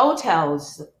 The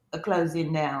hotels are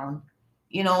closing down.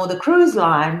 The cruise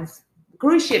lines,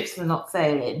 cruise ships are not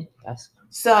sailing. That's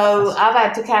So I've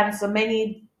had to cancel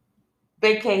many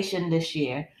vacation this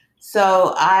year.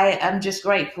 So I am just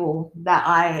grateful that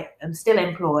I am still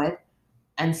employed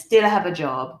and still have a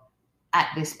job at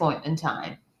this point in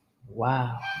time.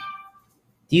 wow.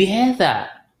 Do you hear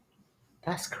that?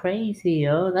 That's crazy,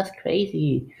 yo. That's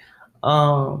crazy.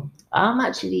 I'm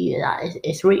actually.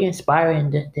 It's really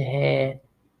inspiring to hear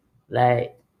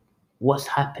like what's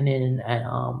happening, and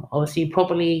obviously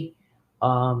probably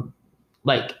um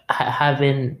like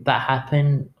having that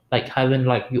happen, like having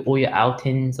like all your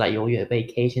outings, like all your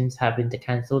vacations, having to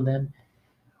cancel them.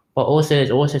 but also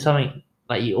there's also something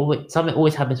like something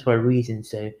always happens for a reason.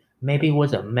 So maybe you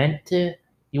wasn't meant to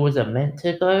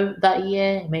go that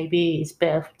year. Maybe it's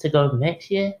better to go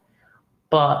next year.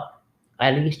 But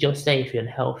at least you're safe and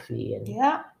healthy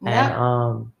Yeah, and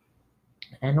yeah.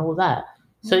 and all that.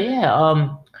 So yeah,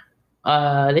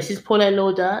 this is Paula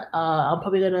Laudat. I'm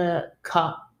probably gonna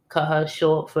cut her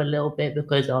short for a little bit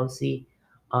because obviously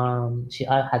she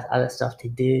has other stuff to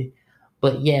do.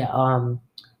 But yeah,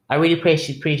 I really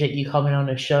appreciate you coming on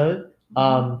the show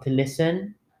to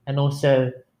listen and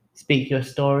also speak your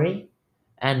story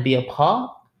and be a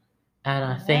part. And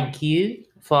I Yeah. thank you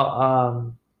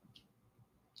for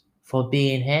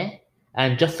being here.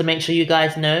 And just to make sure you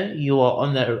guys know, you are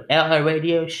on the LR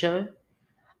radio show,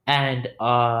 and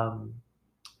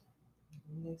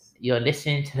Yes. you're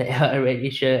listening to the LR radio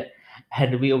show,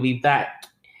 and we'll be back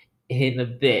in a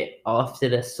bit after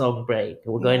the song break.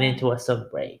 We're going Yeah. into a song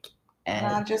break, And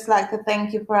and I'd just like to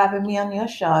thank you for having me on your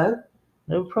show.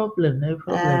 no problem, no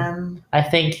problem. Um, I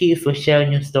thank you for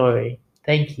sharing your story.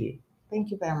 Thank you. Thank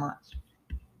you very much.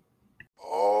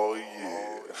 Oh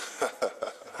yeah.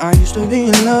 I used to be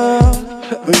in love,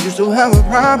 but used to have a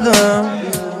problem.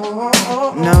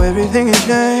 Now everything has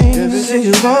changed since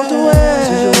you walked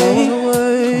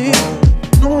away.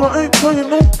 No, I ain't playing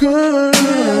no game.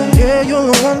 Yeah, you're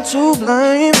the one to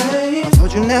blame. I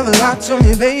thought you never lied to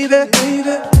me, baby.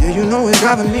 Yeah, you know it's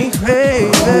driving me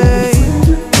crazy.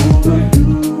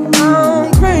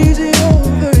 I'm crazy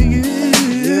over you.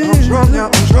 Yeah, I'm strung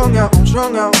out, I'm strung out, I'm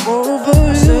strung out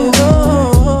over you.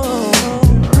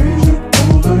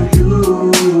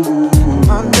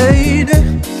 My lady,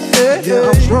 yeah,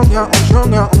 I'm strung out, I'm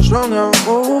strung out, I'm strung out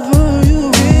over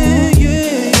you. I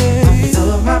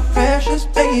love my precious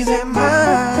baby,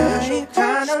 my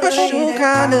special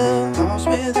kind of lost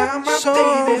without my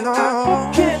baby. No,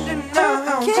 can't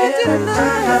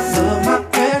deny, I love my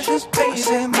precious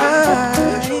baby, my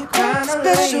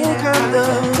special kind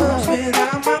of lost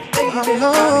without my baby.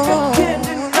 No, can't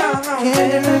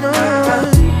deny.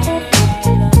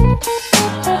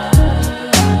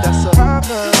 That's a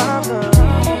problem.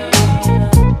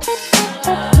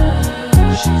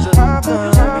 She's a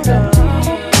problem.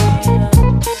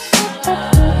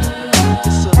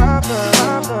 It's a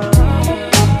problem.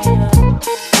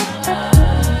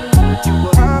 You a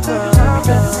problem.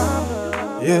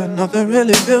 Yeah, nothing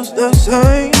really feels the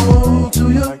same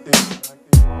to you.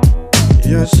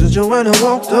 Yeah, since you went and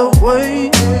walked away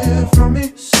from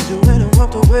me, since you went and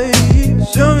walked away,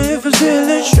 tell me if it's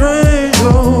feeling strange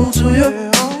to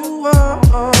you.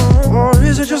 Or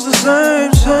is it just the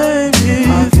same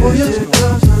here for you? It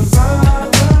doesn't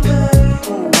bother me.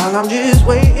 While I'm just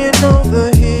waiting over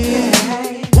here,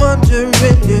 wondering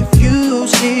if you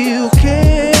still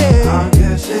care. I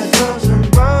guess it doesn't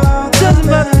bother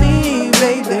me,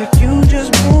 baby. You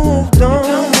just moved on.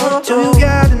 You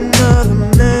got another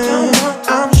man.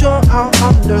 I'm sure I'll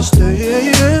understand. I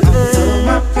love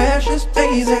my precious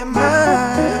baby,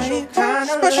 my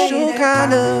special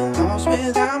kind of lost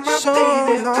without my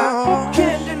baby. No,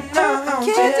 can't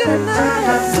deny. I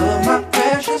love my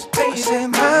precious baby,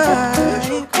 my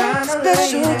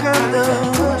special kind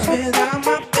of lost without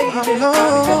my baby. No,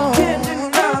 can't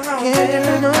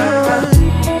deny.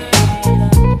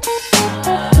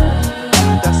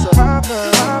 That's a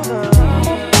problem.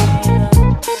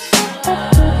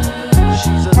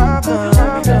 She's a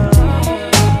problem.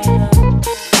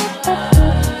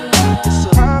 It's a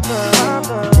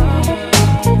problem.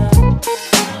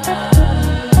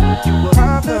 You a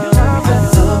problem. I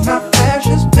love my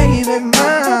precious baby, my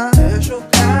special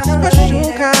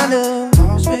kind of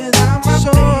lost without my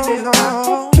baby.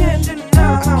 No, can't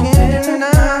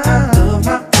deny. I love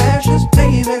my precious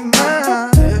baby,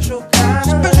 my special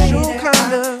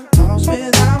kind of lost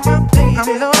without my baby.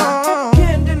 I'm lost.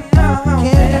 Can't deny.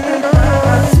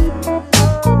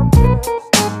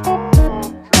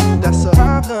 That's a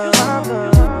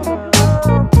problem.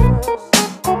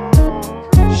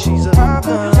 She's a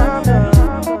problem.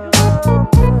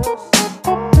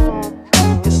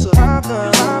 It's a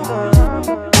problem.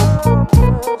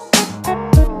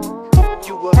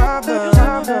 You a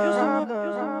problem.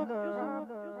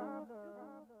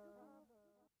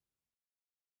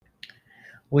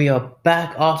 We are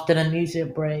back after the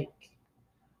music break,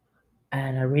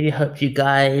 and I really hope you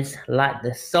guys like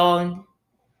the song.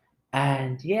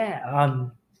 And yeah,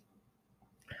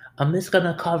 I'm just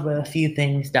gonna cover a few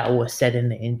things that were said in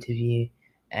the interview,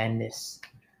 and this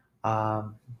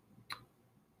um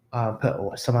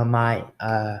put some of my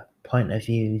point of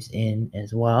views in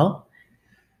as well.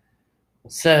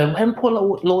 So when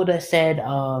Paula Lauda said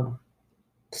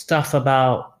stuff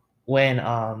about when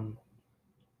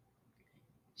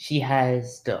she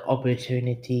has the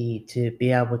opportunity to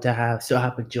be able to have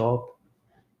a job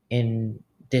in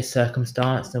this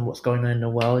circumstance and what's going on in the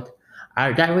world.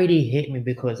 That really hit me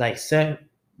because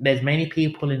there's many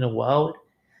people in the world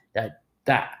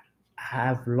that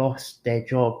have lost their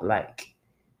job, like,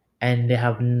 and they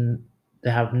have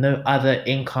no other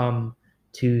income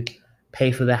to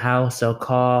pay for the house or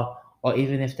car, or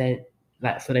even if they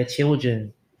like for their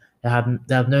children, they have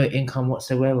no income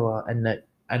whatsoever,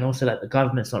 and also that the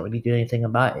government's not really doing anything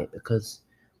about it because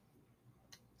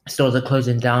stores are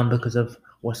closing down because of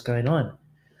what's going on.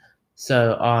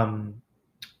 So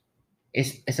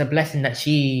it's a blessing that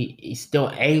she is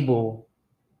still able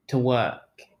to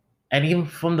work, and even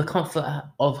from the comfort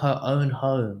of her own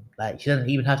home. Like, she doesn't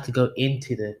even have to go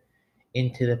into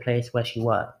the place where she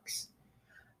works,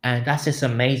 and that's just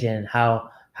amazing how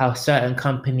certain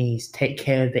companies take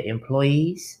care of their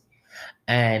employees,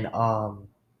 and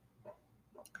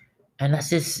that's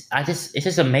just I just it's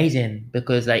just amazing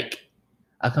because like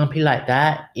a company like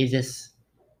that is just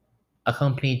a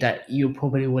company that you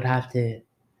probably would have to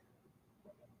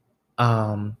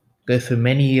go through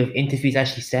many of interviews, as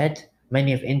she said,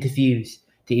 many of interviews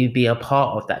to even be a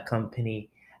part of that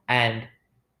company. And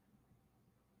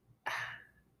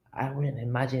I wouldn't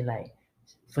imagine like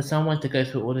for someone to go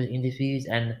through all those interviews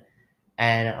and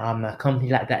a company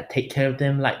like that take care of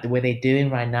them like the way they're doing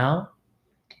right now.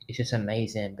 It's just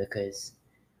amazing because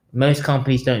most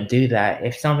companies don't do that.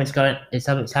 If something's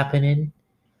happening,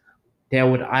 they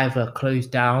would either close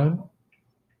down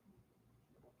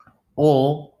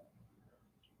or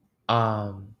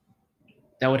um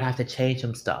they would have to change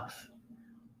some stuff.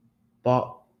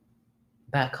 But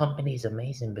that company is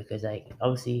amazing because like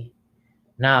obviously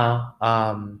now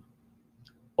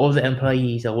all the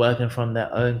employees are working from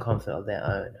their own comfort of their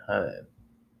own home,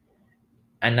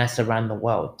 and that's around the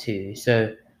world too.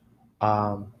 So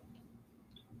um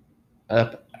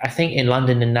I think in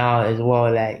London and now as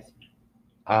well, like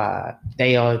uh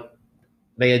they are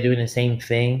they are doing the same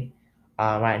thing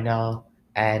right now,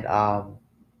 and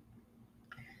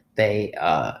they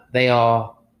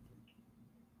are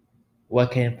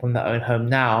working from their own home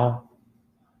now,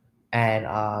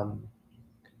 and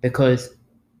because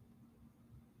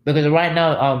because right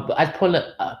now as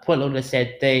Paula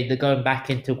said, they're going back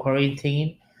into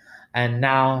quarantine, and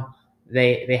now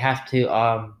they have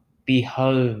to be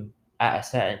home at a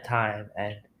certain time,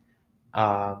 and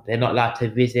they're not allowed to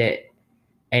visit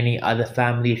any other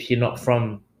family if you're not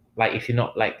from if you're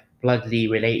not like bloodly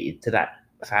related to that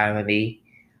family.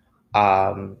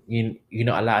 You're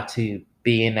not allowed to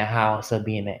be in the house or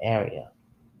be in the area.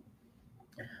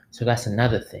 So that's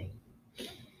another thing.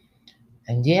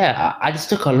 And yeah, I just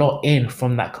took a lot in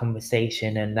from that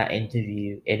conversation and that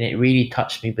interview, and it really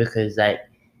touched me because like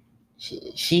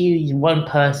she's one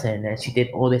person and she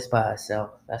did all this by herself.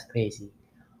 That's crazy.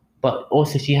 But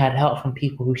also she had help from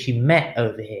people who she met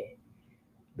over here.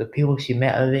 The people she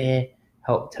met over here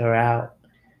helped her out,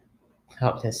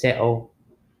 helped her settle,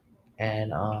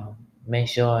 and made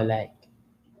sure like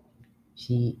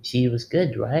she was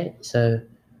good, right? So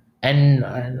and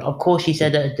of course she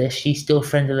said that she's still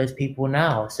friends with those people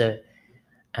now. So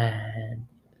and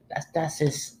that's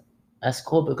just that's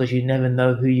cool because you never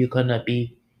know who you're gonna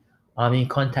be in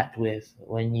contact with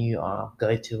when you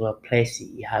go to a place that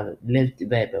you haven't lived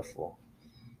there before,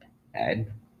 and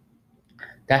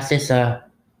that's just a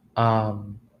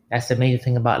that's the major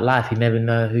thing about life. You never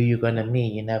know who you're gonna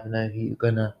meet. You never know who you're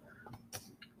gonna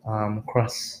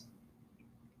cross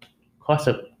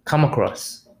come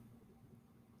across.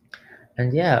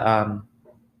 And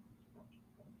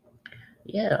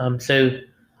so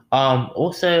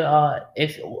also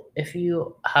if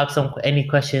you have any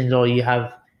questions or you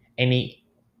have any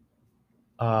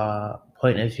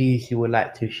point of views you would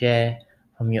like to share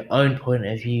from your own point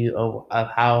of view of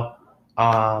how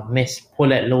Miss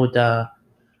Paulette Lauda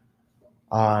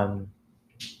um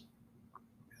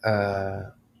uh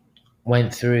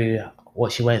went through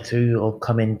what she went through or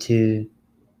coming to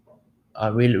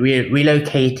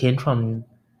relocating from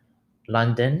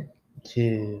London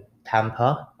to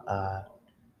Tampa.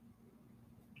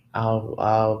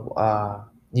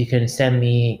 You can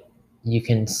you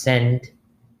can send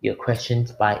your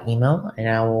questions by email, and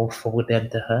I will forward them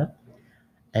to her,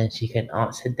 and she can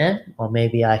answer them. Or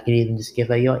maybe I could even just give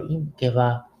her give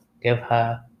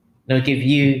her, no, give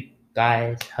you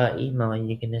guys her email, and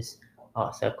you can just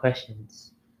ask her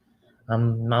questions.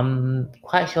 I'm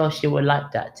quite sure she would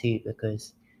like that too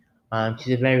because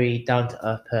she's a very down to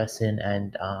earth person,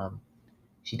 and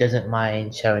she doesn't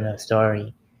mind sharing her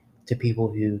story to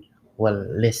people who will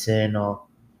listen or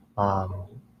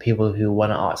people who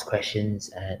want to ask questions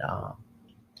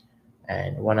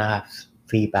and want to have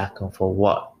feedback and for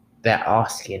what they're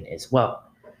asking as well.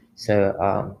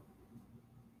 So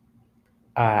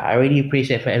I really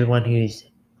appreciate for everyone who's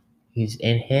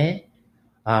in here.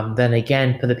 Then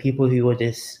again, for the people who were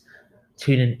just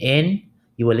tuning in,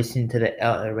 you were listening to the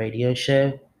Elta Radio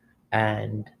Show,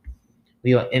 and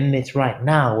we are in this right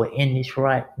now. We're in this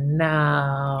right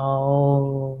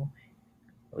now.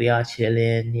 We are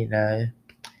chilling,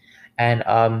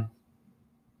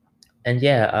 and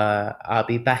yeah, I'll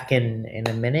be back in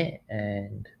a minute,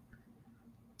 and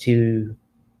to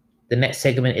the next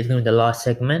segment is going to be the last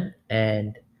segment,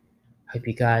 and hope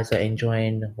you guys are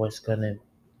enjoying what's gonna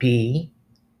be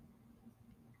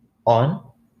on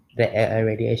the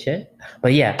radio show.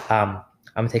 But yeah, I'm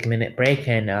gonna take a minute break,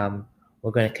 and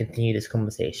we're gonna continue this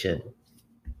conversation.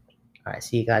 All right,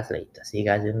 see you guys later. See you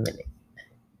guys in a minute.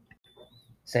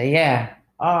 So yeah,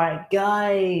 all right,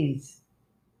 guys.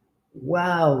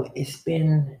 Wow, it's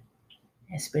been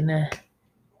the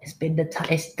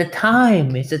time. It's the time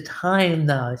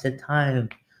now. It's the time.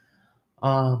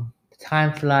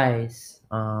 Time flies.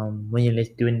 When you're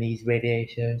doing these radio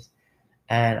shows,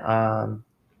 and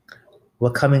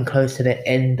we're coming close to the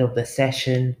end of the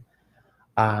session.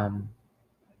 I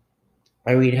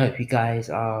really hope you guys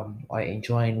are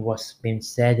enjoying what's been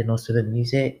said and also the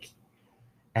music.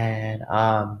 And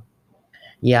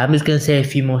yeah, I'm just gonna say a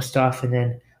few more stuff, and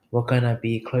then we're gonna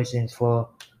be closing for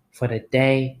the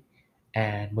day,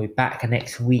 and we're back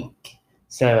next week.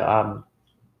 So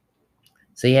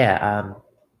yeah,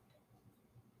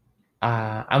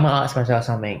 I'm gonna ask myself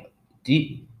something.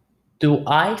 Do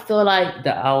I feel like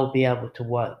that I'll be able to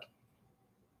work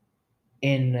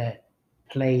in a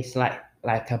place like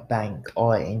a bank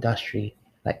or an industry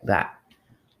like that?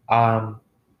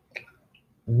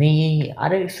 Me, I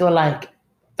don't feel like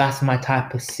that's my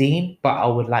type of scene, but I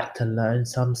would like to learn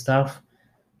some stuff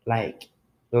like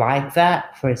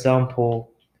that. For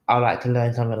example, I would like to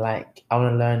learn something like I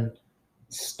want to learn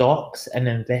stocks and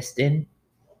investing,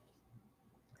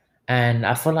 and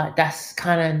I feel like that's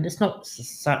kind of it's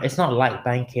not like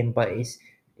banking, but it's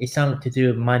something to do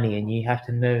with money, and you have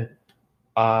to know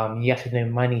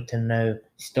money to know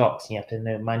stocks, and you have to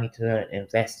know money to learn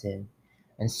investing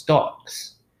and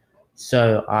stocks.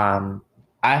 So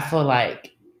I feel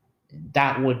like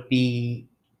that would be,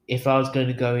 if I was going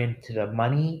to go into the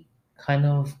money kind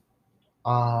of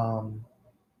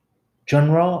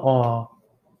genre or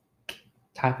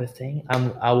type of thing,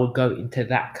 I would go into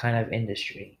that kind of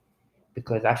industry,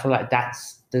 because I feel like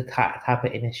that's the type of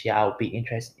industry I would be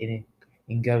interested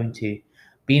in going to.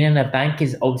 Being in a bank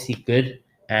is obviously good,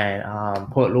 and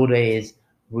Port Laudat is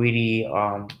really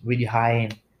high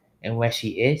in where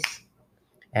she is,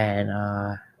 and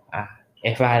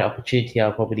if I had opportunity,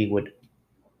 I probably would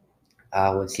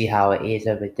see how it is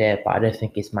over there. But I don't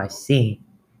think it's my scene.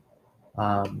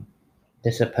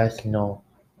 This is a personal,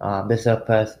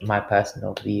 my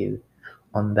personal view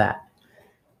on that.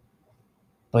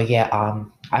 But yeah,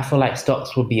 I feel like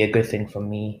stocks would be a good thing for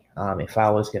me. If I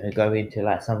was gonna go into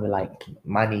like something like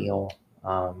money, or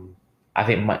I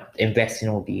think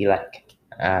investing will be like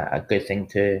a good thing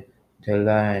to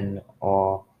learn,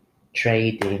 or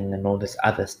trading and all this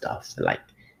other stuff like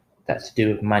that's to do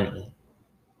with money.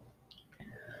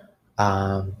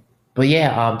 But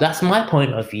yeah, that's my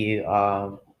point of view.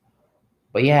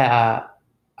 But yeah,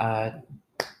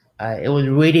 it was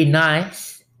really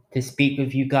nice to speak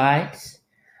with you guys,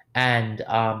 and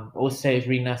also it's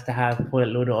really nice to have Paul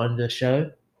Laudat on the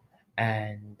show.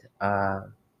 And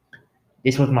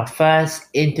this was my first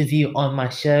interview on my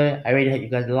show. I really hope you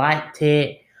guys liked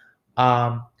it.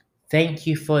 Thank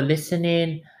you for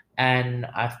listening, and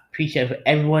I appreciate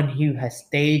everyone who has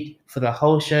stayed for the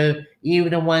whole show,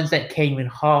 even the ones that came in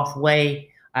halfway.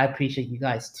 I appreciate you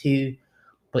guys too.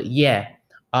 But yeah,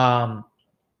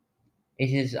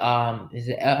 this is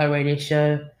a radio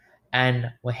show,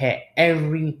 and we're here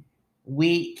every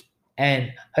week.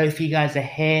 And hopefully you guys are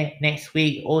here next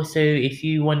week. Also, if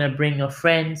you want to bring your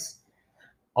friends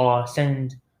or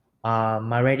send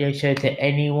my radio show to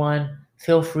anyone,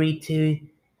 feel free to.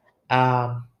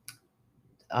 Um,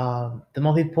 the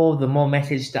more people, the more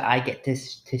message that I get to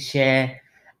share,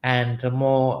 and the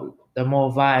more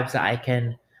vibes that I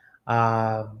can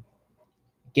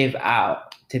give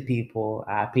out to people.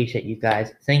 I appreciate you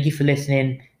guys. Thank you for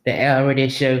listening. The Air Radio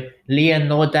Show. Leah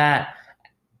know that,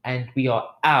 and we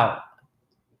are out.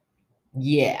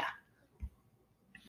 Yeah.